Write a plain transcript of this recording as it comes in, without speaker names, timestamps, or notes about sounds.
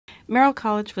Merrill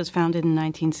College was founded in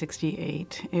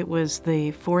 1968. It was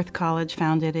the fourth college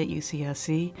founded at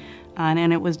UCSC,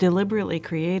 and it was deliberately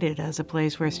created as a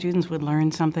place where students would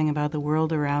learn something about the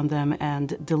world around them,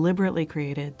 and deliberately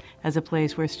created as a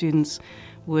place where students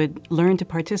would learn to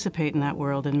participate in that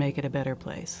world and make it a better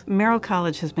place. Merrill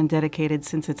College has been dedicated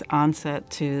since its onset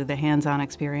to the hands-on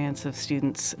experience of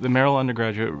students. The Merrill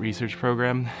Undergraduate Research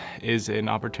Program is an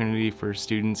opportunity for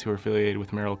students who are affiliated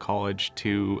with Merrill College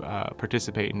to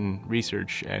participate in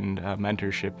research and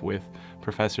mentorship with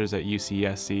professors at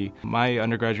UCSC. My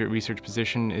undergraduate research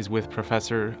position is with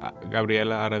Professor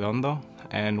Gabriela Arredondo,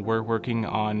 and we're working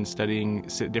on studying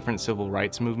different civil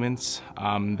rights movements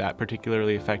that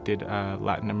particularly affected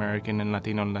Latin American and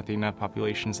Latino and Latina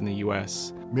populations in the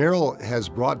U.S. Merrill has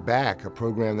brought back a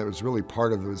program that was really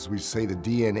part of, as we say, the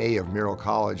DNA of Merrill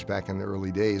College back in the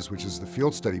early days, which is the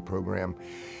field study program.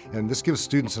 And this gives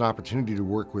students an opportunity to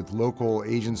work with local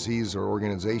agencies or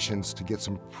organizations to get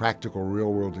some practical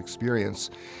real-world experience.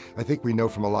 I think we know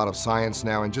from a lot of science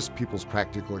now and just people's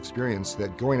practical experience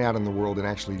that going out in the world and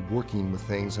actually working with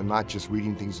things and not just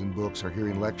reading things in books or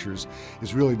hearing lectures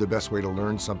is really the best way to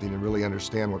learn something and really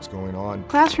understand what's going on.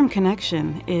 Classroom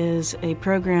Connection is a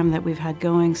program that we've had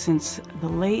going since the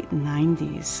late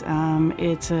 90s.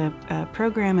 It's a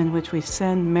program in which we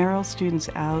send Merrill students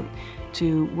out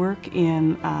to work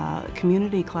in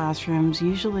community classrooms,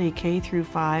 usually K through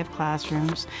 5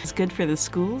 classrooms. It's good for the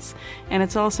schools, and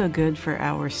it's also good for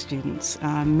our students.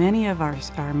 Many of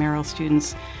our Merrill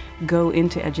students go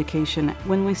into education.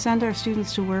 When we send our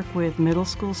students to work with middle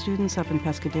school students up in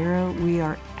Pescadero, we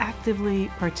are actively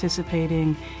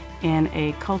participating in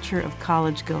a culture of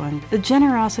college going. The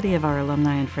generosity of our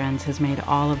alumni and friends has made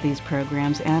all of these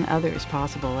programs and others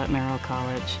possible at Merrill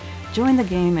College. Join the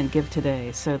game and give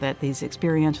today so that these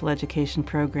experiential education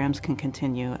programs can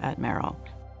continue at Merrill.